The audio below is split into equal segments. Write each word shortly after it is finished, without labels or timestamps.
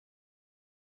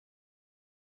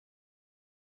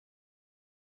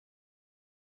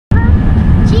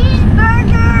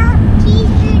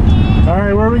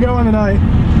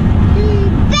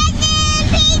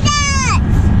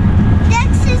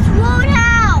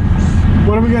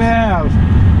are we gonna have?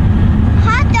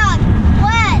 Hot dog,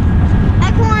 bread,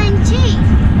 macaroni and cheese,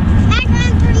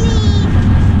 macaroni for me.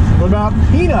 What about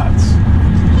peanuts?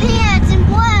 Peanuts and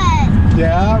bread.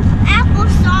 Yeah.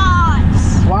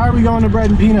 Applesauce. Why are we going to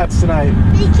bread and peanuts tonight?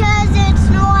 Because it's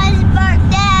Nora's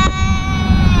birthday.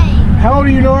 How old are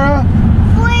you, Nora?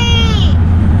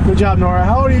 3. Good job, Nora.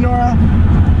 How old are you, Nora?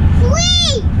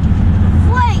 3.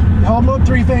 3. Hold up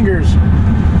 3 fingers.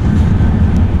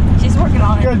 She's working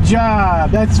on it. Good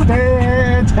job. That's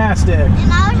fantastic.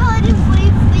 And I was holding 3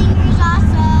 fingers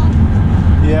also.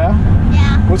 Yeah?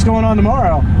 Yeah. What's going on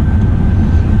tomorrow?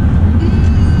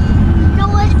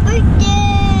 Nora's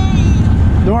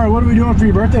birthday. Nora, what are we doing for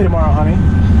your birthday tomorrow, honey?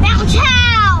 Bounce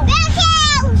house. Bounce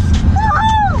house.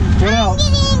 Woohoo! What else?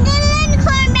 I'm getting the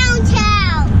unicorn bounce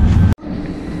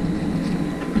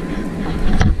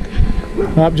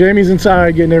house. Jamie's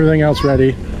inside getting everything else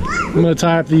ready. I'm going to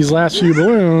tie up these last few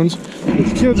balloons.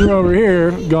 The kids are over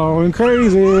here going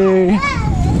crazy.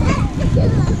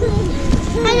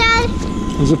 Hi, Dad.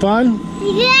 Is it fun?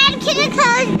 Dad, can you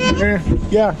close this? Here,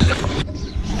 yeah.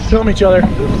 Film each other.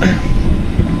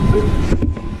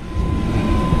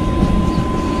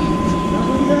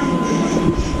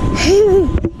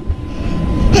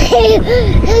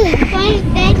 Find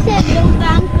back said don't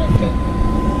bounce with it.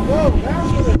 Whoa,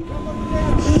 bounce with it. Come up and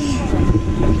down.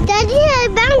 Daddy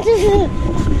said bounce with it.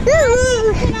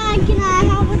 Can I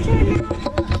have a turn now?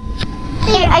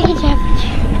 Here, I can have a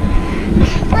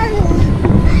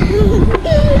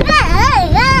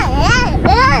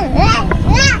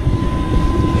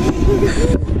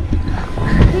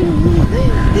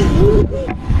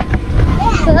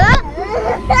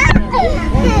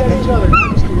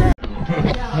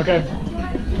Okay.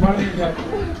 Come on, you got it.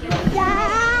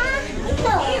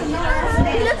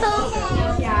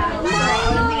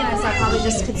 I probably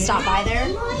just could stop by there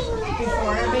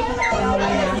before baking it.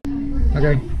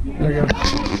 Okay, there you go.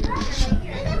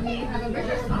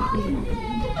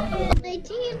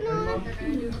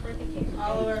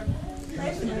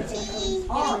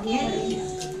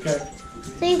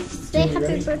 Okay. Say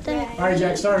happy birthday. All right,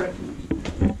 Jack, start it.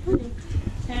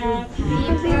 Happy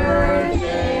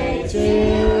birthday to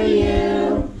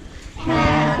you.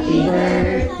 Happy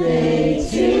birthday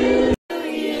to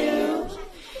you.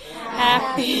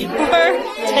 Happy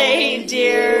birthday,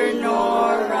 dear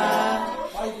Nora.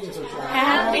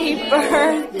 Happy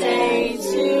birthday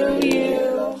to you.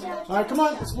 All right, come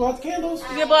on, let's blow out the candles. You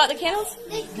gonna blow out the candles?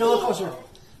 Get a little closer.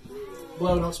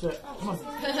 Blow, don't spit. Come on.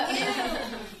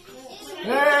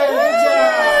 Hey, good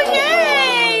job.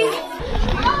 Yay!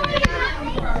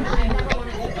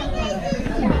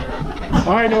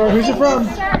 All right, Nora, who's it from?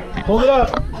 Hold it up.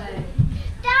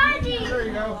 Daddy. There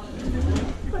you go.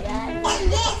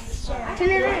 Turn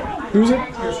it around. Who's it?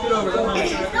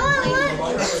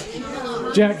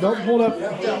 Jack, don't hold up.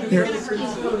 Here.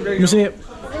 Let me see it.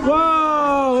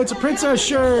 Whoa, it's a princess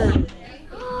shirt.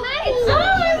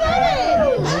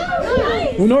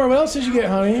 Well, Nora, what else did you get,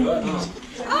 honey?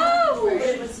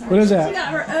 What is that? She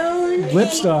got her own Lip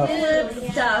stuff. lip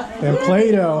stuff. And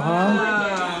Play-Doh, huh?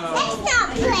 That's not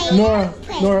play.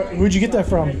 Nora, where'd you get that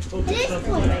from? It is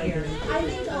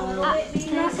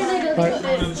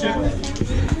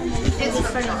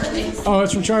play. Oh,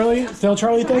 it's from Charlie? Tell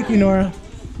Charlie thank you, Nora.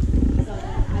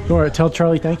 Nora, tell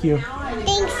Charlie thank you.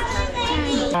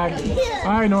 Thanks.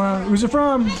 Hi, Nora. Who's it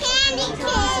from? Candy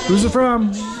cane. Who's it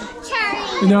from?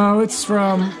 Charlie. No, it's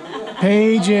from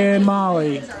Paige and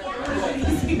Molly.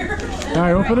 All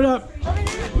right, open it up.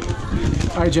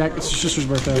 All right, Jack, it's your sister's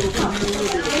birthday.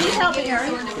 He's helping her.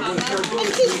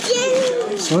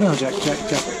 Slow down, Jack. Jack,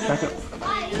 back up.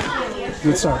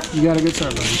 Good start. You got a good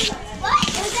start, buddy. What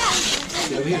is that?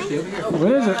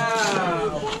 What is it?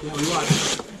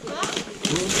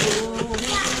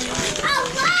 Oh,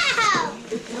 wow.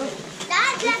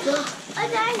 That's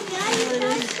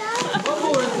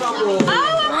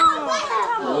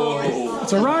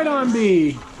It's a ride-on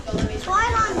bee. It's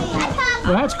right on me.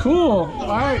 Well, that's cool. All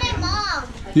right. My mom.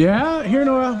 Yeah? Here,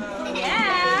 Nora.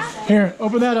 Yeah. Here,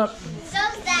 open that up. So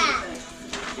that.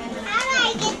 How do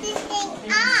I get this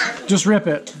thing off? Just rip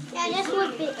it. Yeah, just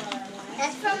whip it.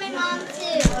 That's from my mom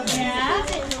too. Yeah.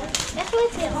 Let's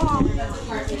whip it off.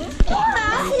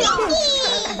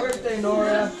 Happy birthday,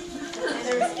 Nora.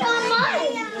 It's from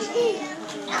mine.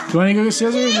 Do you want to go get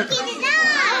scissors? Get it now.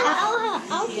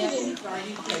 I'll get it.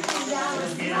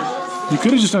 You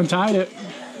could have just untied it.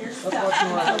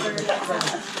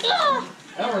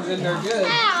 That one's in there good.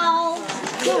 Ow.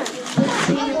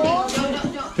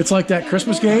 It's like that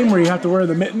Christmas game where you have to wear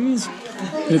the mittens.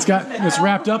 And it's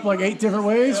wrapped up like 8 different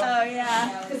ways. Oh, yeah.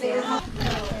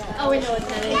 Oh, we know what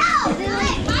that is.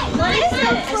 What is it?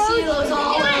 I see those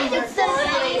all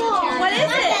over.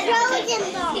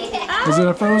 Is it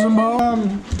a frozen ball?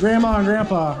 Grandma and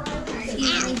Grandpa.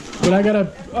 But I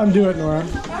gotta undo it, Nora.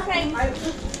 Okay.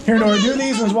 Here, Nora, do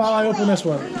these ones while I open this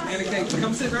one.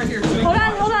 Come sit right here. Hold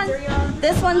on, hold on.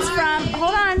 This one's from,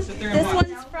 hold on. This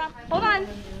one's from, hold on.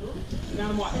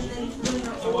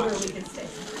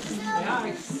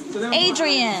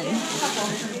 Adrian.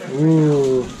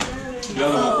 Ooh.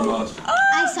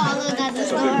 I saw those at the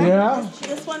store. Yeah?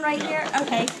 This one right here.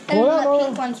 Okay. And Hold on, the Nora.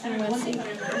 pink one's from Lucy.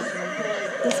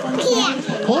 This one's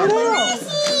Yeah. Pull it out.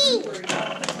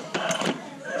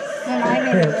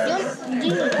 Here.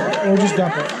 We'll just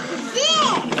dump it.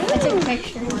 I took a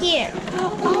picture. Here.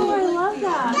 Oh, I love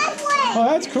that. That's what. Oh,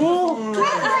 that's cool.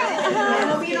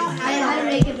 I had to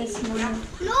make it this morning.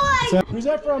 No, So, who's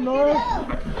that from, Nora?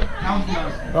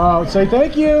 Oh, say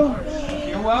thank you.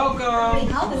 You're welcome.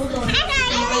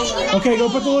 Okay, go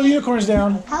put the little unicorns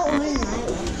down. How old am I?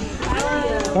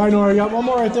 All right, Nora, you got one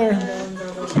more right there.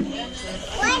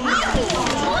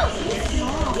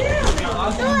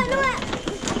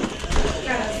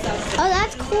 Oh,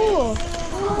 that's cool.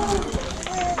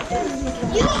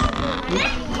 You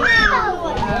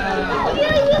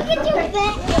can do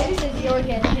that. This is your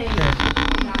gift.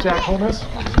 Jack, hold this.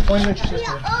 Point it at your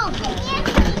sister.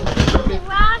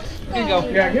 Here you go.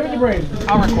 Yeah, give it to Brady.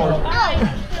 I'll record.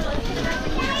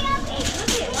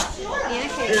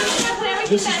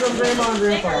 This is from Grandma and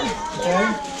Grandpa. Okay?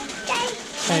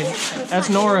 Hey, that's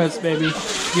Nora's, baby.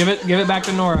 Give it back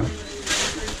to Nora.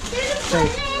 Say,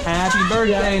 happy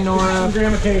birthday, Nora. From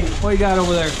Grandma Katie. What you got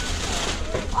over there?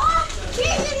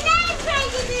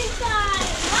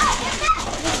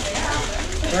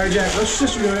 All right, Jack, let your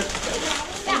sister do it.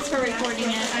 Thanks for recording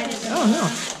it. I didn't. Oh, no.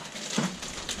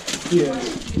 Yeah.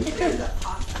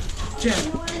 Jack,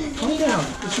 calm down.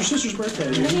 It's your sister's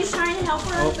birthday. Dude. He's trying to help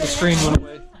her. Oh, the screen went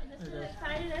away.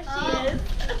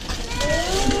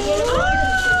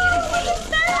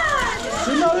 It's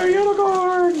another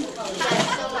unicorn.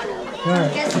 All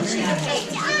right.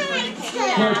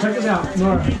 Nora, check this out.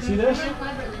 Nora, see this?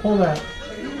 Hold that.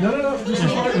 No. Just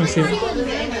Let me see it.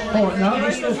 hold it. No,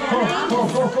 just this.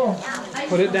 Pull.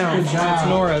 Put it down. Good job. It's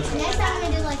Nora's. Next time I'm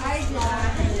gonna do like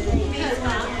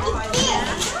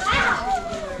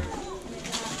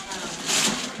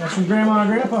That's from Grandma and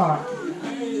Grandpa.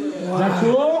 Is that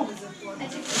cool?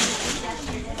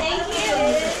 Thank you.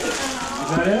 Is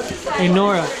that it? Hey,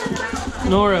 Nora.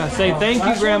 Nora, say thank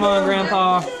you, Grandma and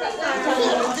Grandpa.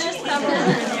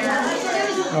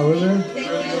 Oh, is there?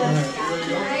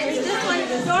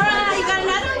 Nora, you got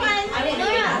another one.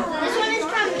 this one is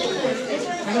from me.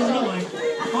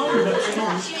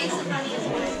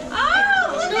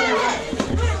 Oh, look at it.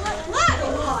 Look.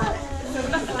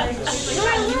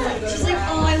 She's like,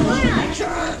 oh, I love it.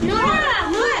 Nora.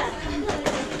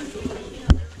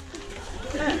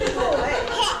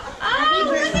 Oh,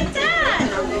 look at that.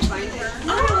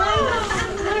 Oh,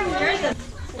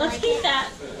 let's keep that.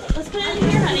 Let's put it in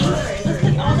here, honey. Let's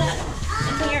put all that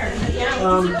in here.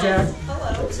 Yeah. Jack,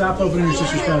 stop opening your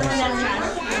sister's presents.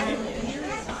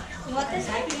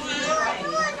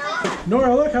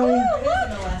 Nora, look, honey.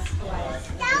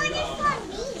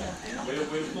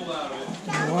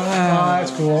 Oh,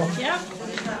 that's cool. Yep.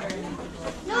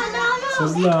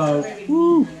 Says love.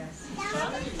 Woo. All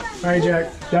right,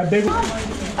 Jack. That big one.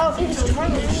 Oh, it was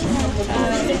tarnished.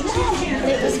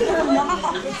 It was for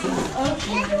Mom.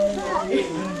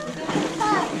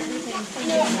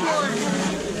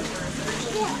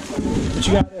 What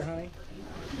you got there, honey?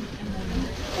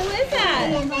 Who is that?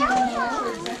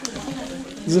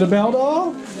 Is it a bell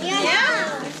doll?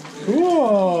 Yeah.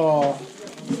 Cool.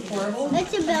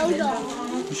 It's a bell doll.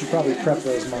 You should probably prep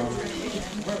those, Mom.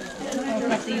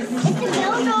 It's a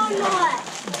bell doll or what?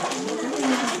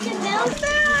 It's a bell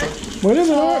doll. What is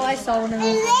it? Oh, I saw one of A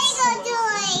those. Lego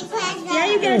toy. Yeah,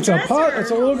 you get It's a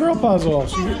It's a little girl puzzle.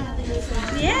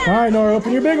 Yeah. All right, Nora,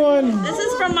 open your big one. This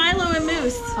is from Milo and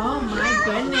Moose. Oh my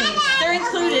goodness. They're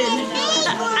included.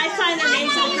 I signed their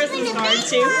names on the Christmas card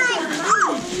too.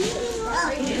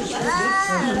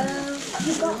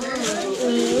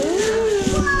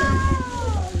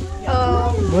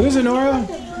 What is it, Nora?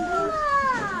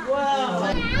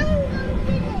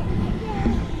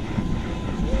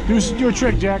 Do a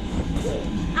trick, Jack.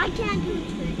 I can't do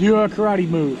it. Do a karate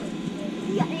move.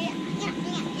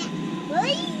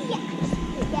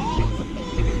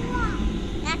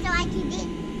 That's all I can do.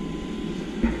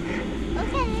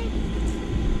 Okay.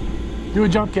 Do a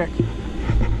jump kick.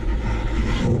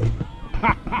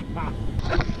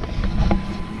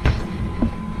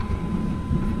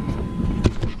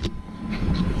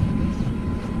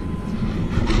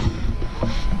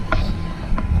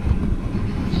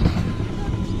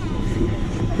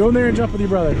 Go in there and jump with your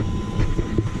brother.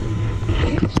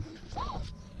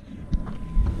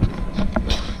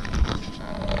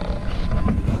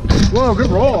 Whoa,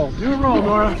 good roll. Do a roll,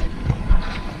 Nora.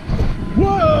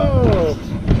 Whoa!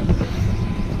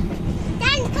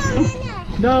 That's coming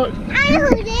in. No. I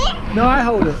hold it. No, I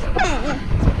hold it.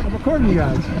 I'm recording you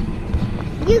guys.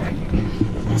 You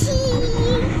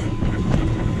cheese.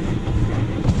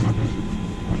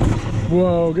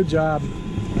 Whoa, good job.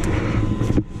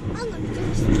 I'm gonna do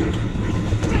a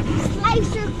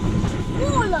slicer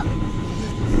full up.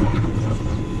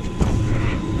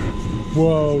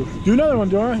 Whoa. Do another one,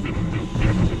 Dora.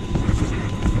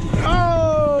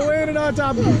 Oh, landed on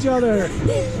top of each other.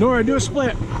 Nora, do a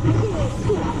split.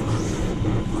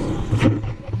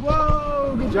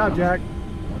 Whoa, good job, Jack.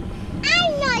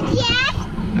 I'm not yet.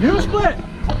 Do a split.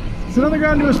 Sit on the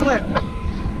ground, do a split.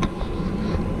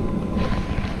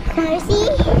 Can I see?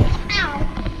 Ow.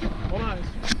 Hold on.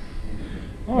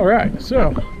 All right,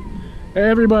 so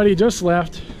everybody just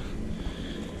left.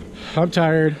 I'm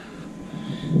tired.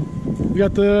 We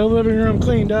got the living room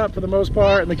cleaned up for the most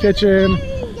part, and the kitchen.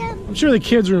 I'm sure the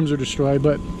kids' rooms are destroyed,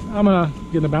 but I'm gonna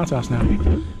get in the bounce house now.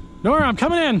 Nora, I'm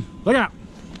coming in. Look out.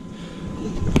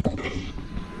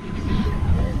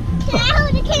 Can I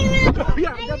hold the camera?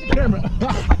 Yeah, I got the camera.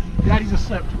 Daddy just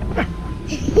slipped.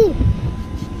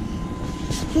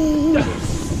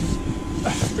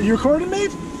 Are you recording me?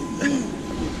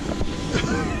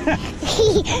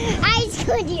 I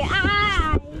screwed your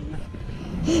eye.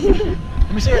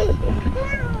 Let me see it.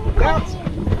 Bounce.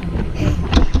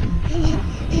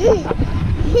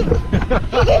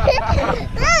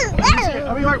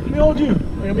 Let me hold you.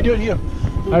 Let me do it to you.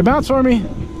 All right, bounce for me.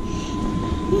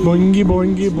 Boingy,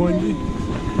 boingy, boingy.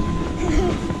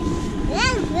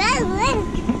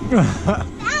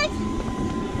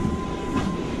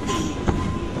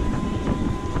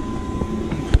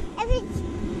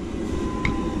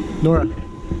 Nora,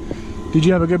 did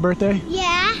you have a good birthday?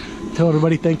 Yeah. Tell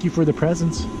everybody thank you for the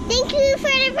presents. Thank you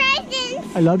for the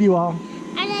presents. I love you all.